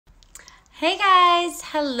Hey guys,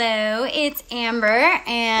 hello, it's Amber,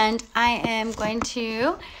 and I am going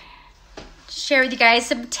to share with you guys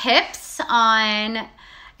some tips on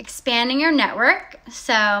expanding your network.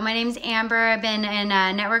 So my name's Amber. I've been in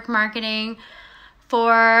network marketing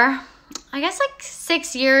for, I guess, like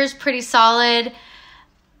 6 years, pretty solid.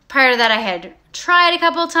 Prior to that, I had tried a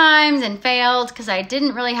couple times and failed because I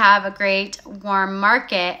didn't really have a great warm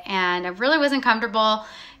market, and I really wasn't comfortable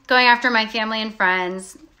going after my family and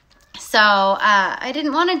friends. So I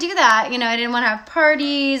didn't want to do that. I didn't want to have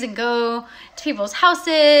parties and go to people's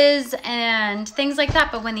houses and things like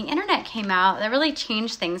that. But when the internet came out, that really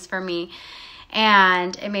changed things for me.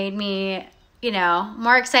 And it made me,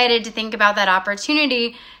 more excited to think about that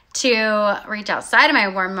opportunity to reach outside of my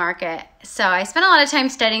warm market. So I spent a lot of time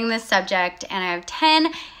studying this subject, and I have 10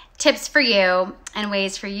 tips for you and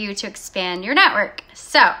ways for you to expand your network.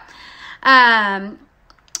 So,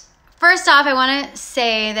 first off, I want to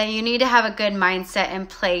say that you need to have a good mindset in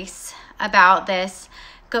place about this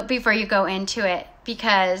before you go into it,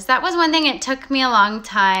 because that was one thing it took me a long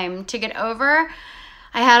time to get over.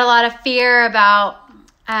 I had a lot of fear about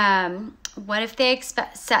what if they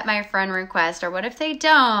accept my friend request, or what if they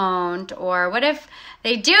don't, or what if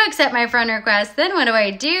they do accept my friend request, then what do I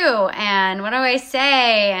do, and what do I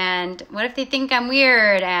say, and what if they think I'm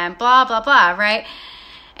weird, and blah, blah, blah, right?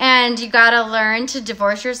 And you got to learn to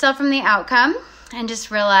divorce yourself from the outcome and just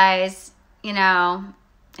realize, it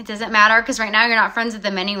doesn't matter, because right now you're not friends with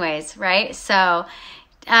them anyways, right? So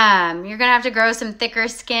you're going to have to grow some thicker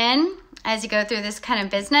skin as you go through this kind of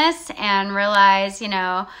business and realize,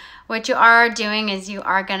 what you are doing is you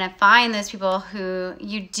are going to find those people who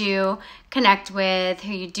you do connect with,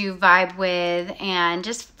 who you do vibe with, and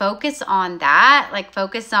just focus on that. Like,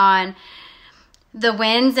 focus on the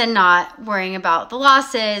wins and not worrying about the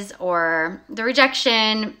losses or the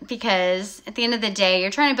rejection, because at the end of the day,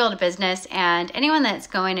 you're trying to build a business, and anyone that's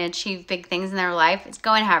going to achieve big things in their life is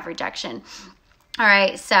going to have rejection. All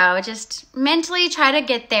right, so just mentally try to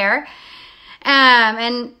get there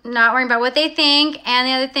and not worrying about what they think. And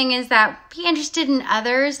the other thing is that be interested in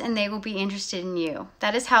others, and they will be interested in you.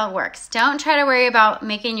 That is how it works. Don't try to worry about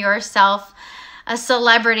making yourself a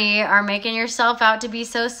celebrity or making yourself out to be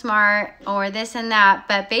so smart or this and that.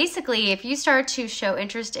 But basically, if you start to show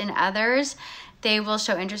interest in others, they will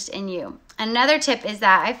show interest in you. Another tip is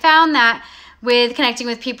that I found that with connecting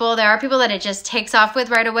with people, there are people that it just takes off with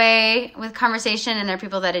right away with conversation, and there are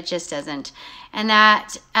people that it just doesn't. And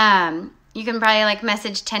that you can probably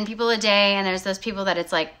message 10 people a day, and there's those people that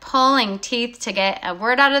it's like pulling teeth to get a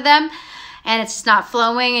word out of them, and it's just not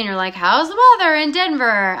flowing, and you're like, how's the weather in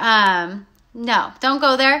Denver? No, don't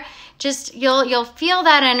go there. Just you'll feel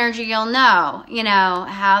that energy. You'll know,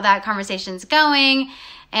 how that conversation's going,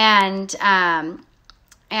 and you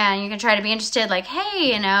can try to be interested. Like,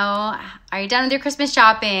 hey, are you done with your Christmas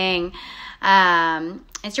shopping?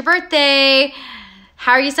 It's your birthday.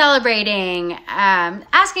 How are you celebrating?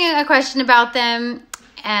 Asking a question about them,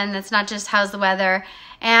 and that's not just how's the weather.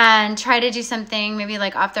 And try to do something maybe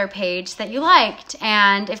off their page that you liked.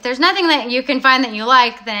 And if there's nothing that you can find that you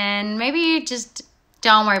like, then maybe you just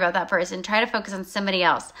don't worry about that person. Try to focus on somebody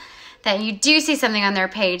else that you do see something on their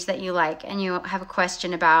page that you like and you have a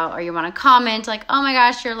question about, or you want to comment like, oh my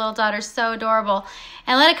gosh, your little daughter's so adorable.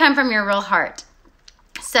 And let it come from your real heart.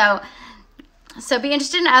 So be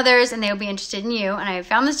interested in others, and they will be interested in you. And I have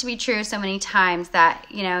found this to be true so many times that,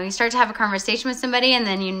 you start to have a conversation with somebody, and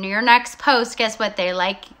then your next post, guess what? They're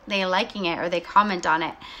liking it, or they comment on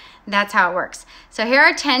it. That's how it works. So here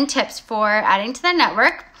are 10 tips for adding to the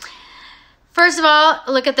network. First of all,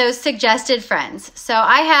 look at those suggested friends. So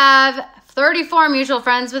I have 34 mutual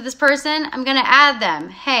friends with this person. I'm going to add them.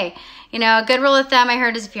 Hey, a good rule of thumb I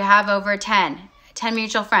heard is if you have over 10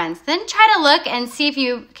 mutual friends, then try to look and see if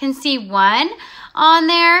you can see one on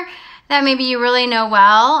there that maybe you really know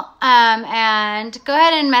well, and go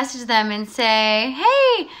ahead and message them and say,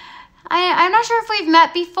 hey, I'm not sure if we've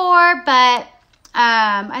met before, but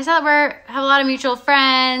I saw that we have a lot of mutual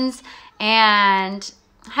friends, and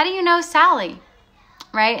how do you know Sally?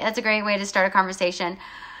 Right? That's a great way to start a conversation.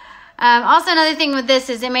 Also, another thing with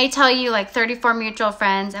this is it may tell you 34 mutual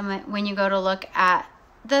friends, and when you go to look at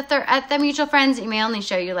the mutual friends, it may only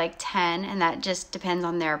show you 10, and that just depends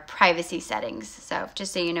on their privacy settings. So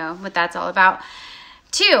just so you know what that's all about.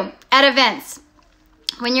 2, at events.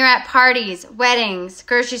 When you're at parties, weddings,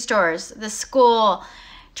 grocery stores, the school,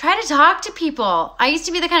 try to talk to people. I used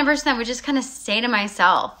to be the kind of person that would just kind of stay to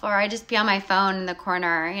myself, or I'd just be on my phone in the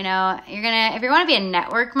corner. If you want to be in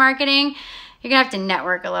network marketing, you're going to have to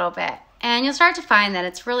network a little bit. And you'll start to find that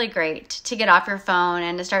it's really great to get off your phone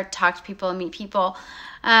and to start to talk to people and meet people.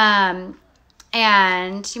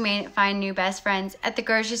 And you may find new best friends at the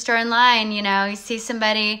grocery store in line. You know, you see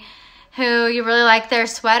somebody who you really like their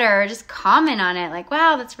sweater, just comment on it. Like,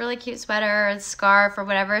 wow, that's a really cute sweater or scarf or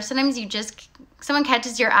whatever. Sometimes someone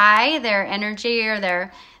catches your eye, their energy, or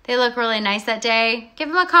they look really nice that day. Give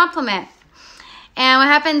them a compliment. And what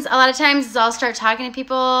happens a lot of times is I'll start talking to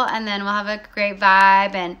people, and then we'll have a great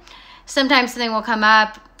vibe. And sometimes something will come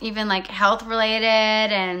up, even like health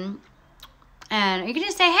related, and you can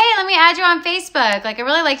just say, hey, let me add you on Facebook. Like, I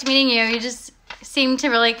really liked meeting you. You just seem to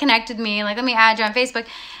really connect with me. Like, let me add you on Facebook.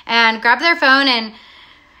 And grab their phone and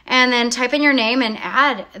then type in your name and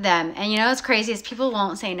add them. And you know what's crazy is people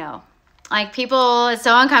won't say no. Like, it's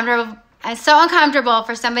so uncomfortable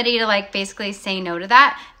for somebody to like basically say no to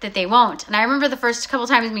that they won't. And I remember the first couple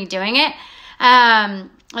times me doing it, it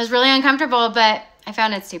was really uncomfortable, but I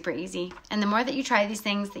found it's super easy. And the more that you try these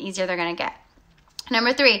things, the easier they're going to get.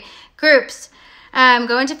 Number 3, groups.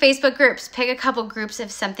 Go into Facebook groups. Pick a couple groups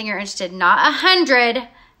of something you're interested in. Not 100,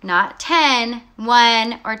 not 10,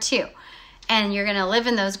 1 or 2. And you're going to live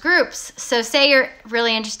in those groups. So say you're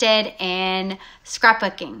really interested in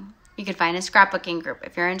scrapbooking. You could find a scrapbooking group.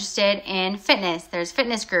 If you're interested in fitness, there's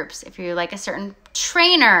fitness groups. If you like a certain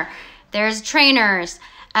trainer, there's trainers.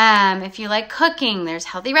 If you like cooking, there's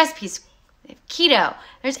healthy recipes. Keto,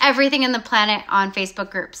 there's everything in the planet on Facebook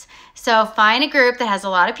groups. So find a group that has a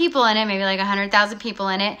lot of people in it, maybe like 100,000 people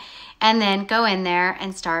in it, and then go in there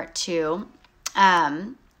and start to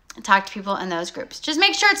talk to people in those groups. Just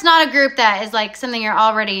make sure it's not a group that is like something you're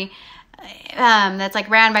already that's like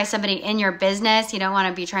ran by somebody in your business. You don't want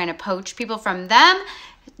to be trying to poach people from them.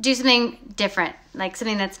 Do something different, like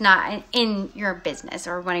something that's not in your business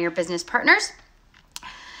or one of your business partners.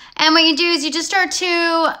 And what you do is you just start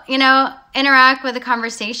to, interact with the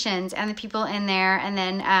conversations and the people in there. And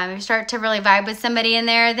then you start to really vibe with somebody in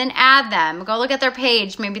there, then add them. Go look at their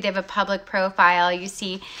page. Maybe they have a public profile. You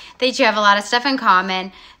see that you have a lot of stuff in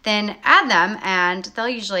common. Then add them, and they'll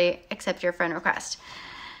usually accept your friend request.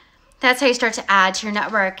 That's how you start to add to your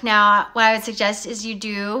network. Now, what I would suggest is you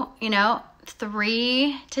do,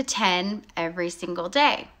 3 to 10 every single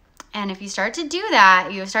day. And if you start to do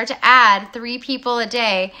that, you start to add 3 people a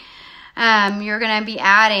day, you're going to be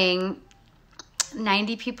adding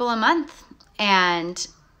 90 people a month. And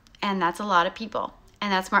that's a lot of people.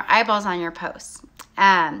 And that's more eyeballs on your posts.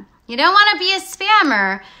 You don't want to be a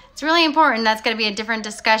spammer. It's really important. That's going to be a different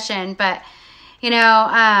discussion. But,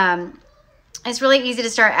 it's really easy to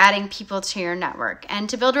start adding people to your network. And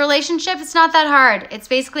to build a relationship, it's not that hard. It's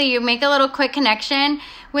basically you make a little quick connection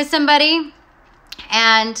with somebody,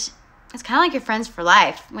 and it's kind of like your friends for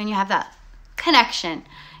life when you have that connection.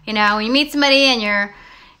 When you meet somebody and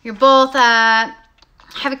you're both have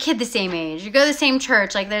a kid the same age, you go to the same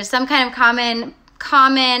church, like there's some kind of common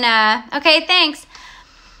okay, thanks,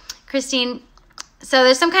 Christine. So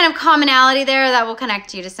there's some kind of commonality there that will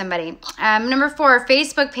connect you to somebody. Number 4,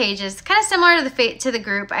 Facebook pages, kind of similar to the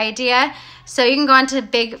group idea. So you can go onto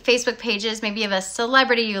big Facebook pages. Maybe you have a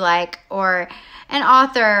celebrity you like, or an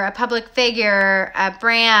author, a public figure, a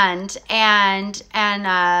brand, and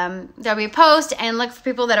there'll be a post, and look for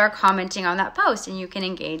people that are commenting on that post, and you can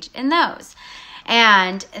engage in those.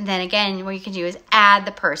 And then again, what you can do is add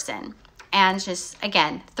the person, and just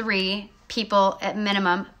again 3 people at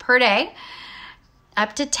minimum per day,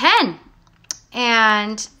 up to 10.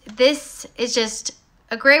 And this is just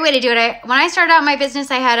a great way to do it. When I started out my business,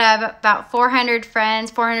 I had about 400 friends,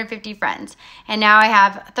 450 friends. And now I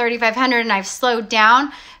have 3,500, and I've slowed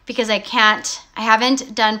down because I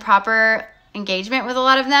haven't done proper engagement with a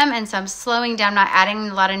lot of them. And so I'm slowing down, not adding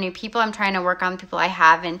a lot of new people. I'm trying to work on the people I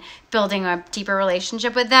have and building a deeper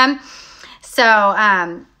relationship with them.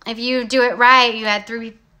 So if you do it right, you add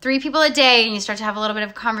 3 people a day, and you start to have a little bit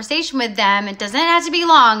of conversation with them. It doesn't have to be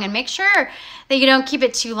long, and make sure that you don't keep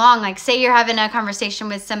it too long. Like, say you're having a conversation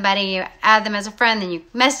with somebody, you add them as a friend, then you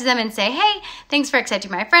message them and say, hey, thanks for accepting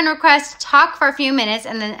my friend request. Talk for a few minutes,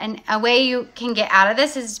 and then a way you can get out of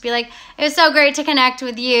this is to be like, it was so great to connect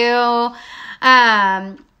with you.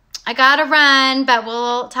 I gotta run, but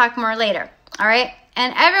we'll talk more later. All right?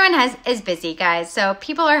 And everyone is busy, guys, so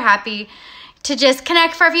people are happy to just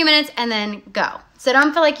connect for a few minutes and then go. So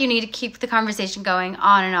don't feel like you need to keep the conversation going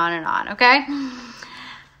on and on and on, okay?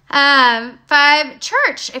 5,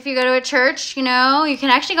 church. If you go to a church, you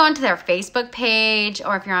can actually go into their Facebook page,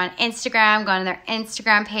 or if you're on Instagram, go on their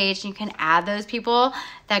Instagram page, and you can add those people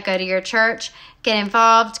that go to your church. Get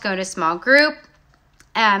involved, go to a small group.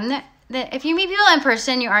 If you meet people in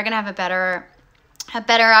person, you are going to have a better a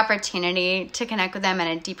better opportunity to connect with them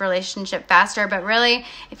and a deep relationship faster. But really,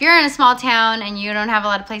 if you're in a small town and you don't have a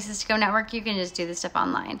lot of places to go network, you can just do this stuff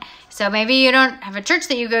online. So maybe you don't have a church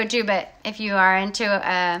that you go to, but if you are into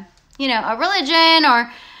a religion,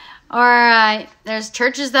 or there's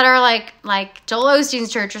churches that are like Joel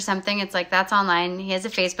Osteen's church or something, it's like that's online. He has a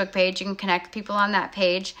Facebook page. You can connect with people on that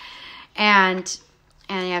page, and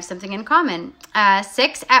you have something in common.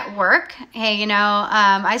 6, at work. Hey,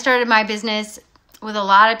 I started my business with a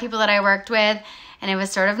lot of people that I worked with, and it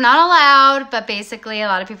was sort of not allowed, but basically a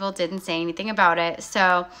lot of people didn't say anything about it.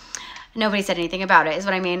 So nobody said anything about it is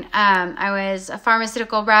what I mean. I was a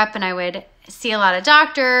pharmaceutical rep, and I would see a lot of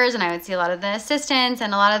doctors, and I would see a lot of the assistants,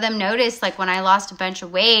 and a lot of them noticed, like when I lost a bunch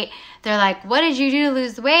of weight, they're like, what did you do to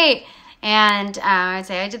lose the weight? And I'd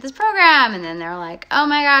say I did this program, and then they're like, oh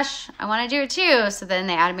my gosh, I want to do it too. So then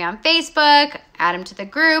they added me on Facebook, add them to the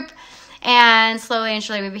group, and slowly and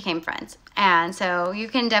surely we became friends. And so you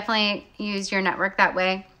can definitely use your network that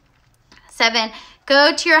way. 7,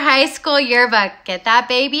 go to your high school yearbook, get that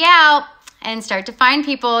baby out and start to find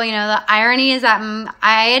people. The irony is that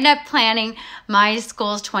I ended up planning my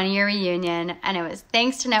school's 20-year reunion, and it was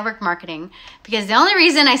thanks to network marketing, because the only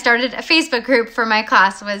reason I started a Facebook group for my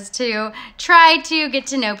class was to try to get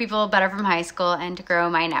to know people better from high school and to grow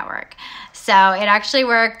my network. So it actually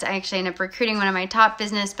worked. I actually ended up recruiting one of my top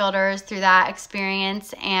business builders through that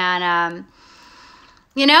experience. And,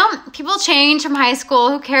 people change from high school.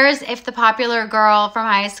 Who cares if the popular girl from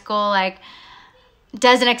high school,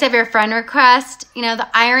 doesn't accept your friend request? The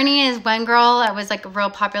irony is one girl that was a real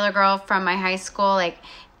popular girl from my high school,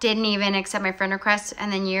 didn't even accept my friend request.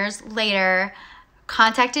 And then years later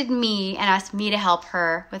contacted me and asked me to help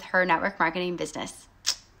her with her network marketing business.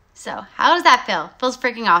 So how does that feel? Feels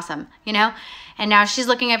freaking awesome, And now she's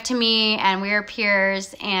looking up to me, and we are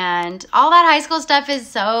peers, and all that high school stuff is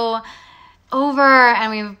so over,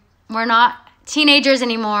 and we're not teenagers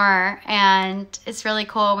anymore. And it's really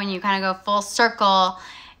cool when you kind of go full circle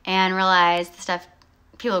and realize the stuff,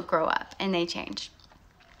 people grow up and they change.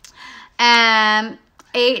 8,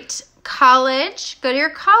 college. Go to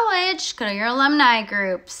your college, go to your alumni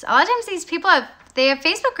groups. A lot of times these people they have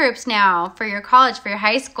Facebook groups now for your college, for your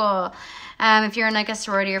high school. If you're in a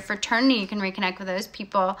sorority or fraternity, you can reconnect with those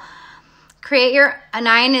people.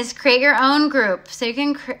 9 is create your own group. So you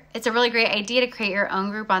can, it's a really great idea to create your own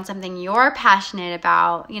group on something you're passionate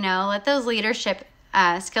about. Let those leadership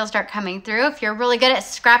skills start coming through. If you're really good at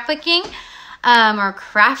scrapbooking, or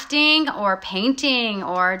crafting, or painting,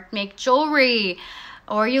 or make jewelry,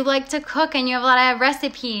 or you like to cook and you have a lot of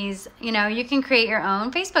recipes, you can create your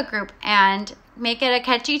own Facebook group and make it a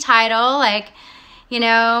catchy title,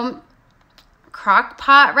 crock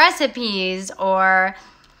pot recipes, or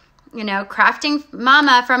crafting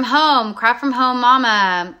mama from home, craft from home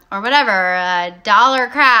mama, or whatever, dollar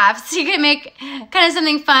crafts. You can make kind of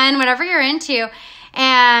something fun, whatever you're into,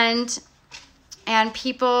 and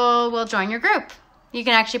people will join your group. You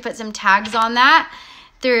can actually put some tags on that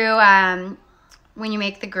through, when you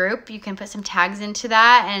make the group, you can put some tags into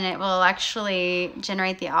that, and it will actually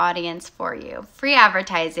generate the audience for you. Free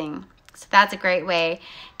advertising. So that's a great way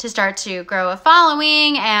to start to grow a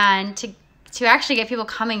following and to actually get people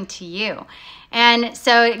coming to you. And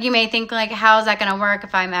so you may think how is that going to work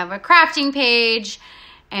if I have a crafting page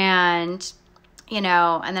and,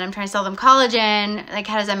 and then I'm trying to sell them collagen,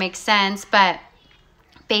 how does that make sense? But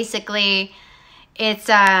basically it's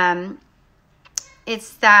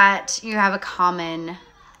that you have a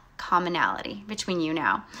commonality between you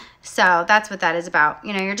now. So that's what that is about.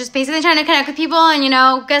 You're just basically trying to connect with people, and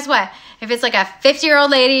guess what? If it's a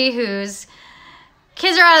 50-year-old lady whose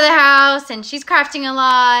kids are out of the house and she's crafting a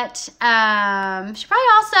lot, she probably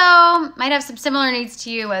also might have some similar needs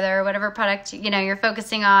to you, whatever product, you're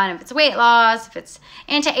focusing on, if it's weight loss, if it's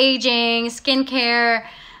anti-aging, skincare,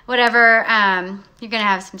 whatever, you're going to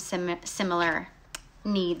have some similar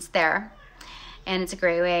needs there. And it's a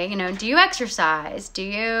great way, do you exercise? Do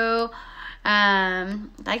you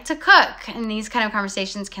like to cook? And these kind of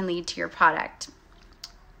conversations can lead to your product.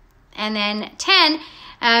 And then 10,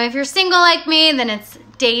 if you're single like me, then it's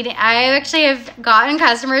dating. I actually have gotten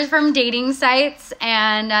customers from dating sites,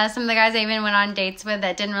 and some of the guys I even went on dates with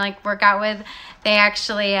that didn't really work out with, they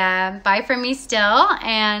actually buy from me still,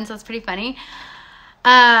 and so it's pretty funny.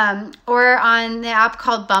 Or on the app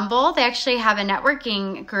called Bumble, they actually have a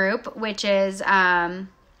networking group, which is if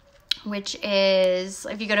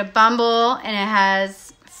you go to Bumble, and it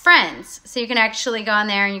has friends. So you can actually go on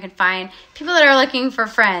there and you can find people that are looking for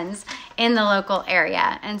friends in the local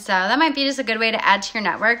area. And so that might be just a good way to add to your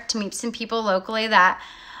network, to meet some people locally that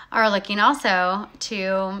are looking also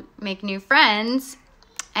to make new friends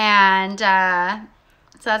and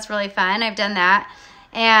So that's really fun. I've done that.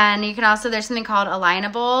 And you can also, there's something called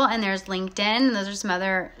Alignable, and there's LinkedIn. And those are some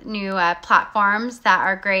other new platforms that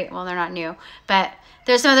are great. Well, they're not new, but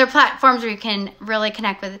there's some other platforms where you can really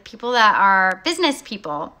connect with people that are business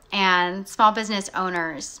people and small business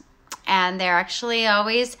owners. And they're actually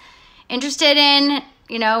always interested in,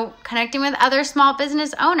 you know, connecting with other small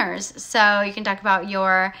business owners. So you can talk about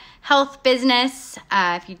your health business,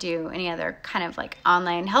 if you do any other kind of like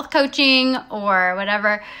online health coaching or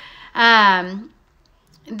whatever,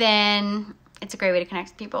 then it's a great way to connect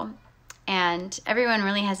with people. And everyone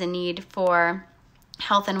really has a need for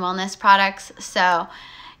health and wellness products. So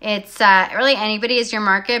it's really anybody is your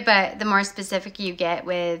market, but the more specific you get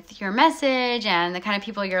with your message and the kind of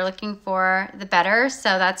people you're looking for, the better.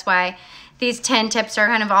 So that's why these 10 tips are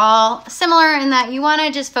kind of all similar in that you want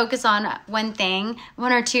to just focus on one thing,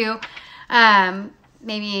 one or two,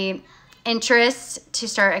 maybe interests to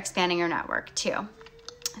start expanding your network too.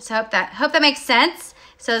 So hope that makes sense.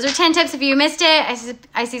 So those are 10 tips. If you missed it,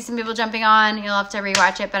 I see some people jumping on. You'll have to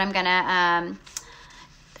rewatch it, but I'm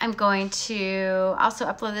going to also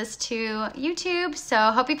upload this to YouTube. So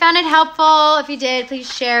hope you found it helpful. If you did,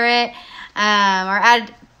 please share it, or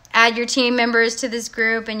add your team members to this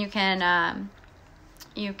group, and you can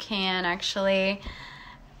actually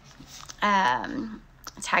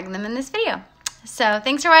tag them in this video. So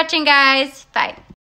thanks for watching, guys. Bye.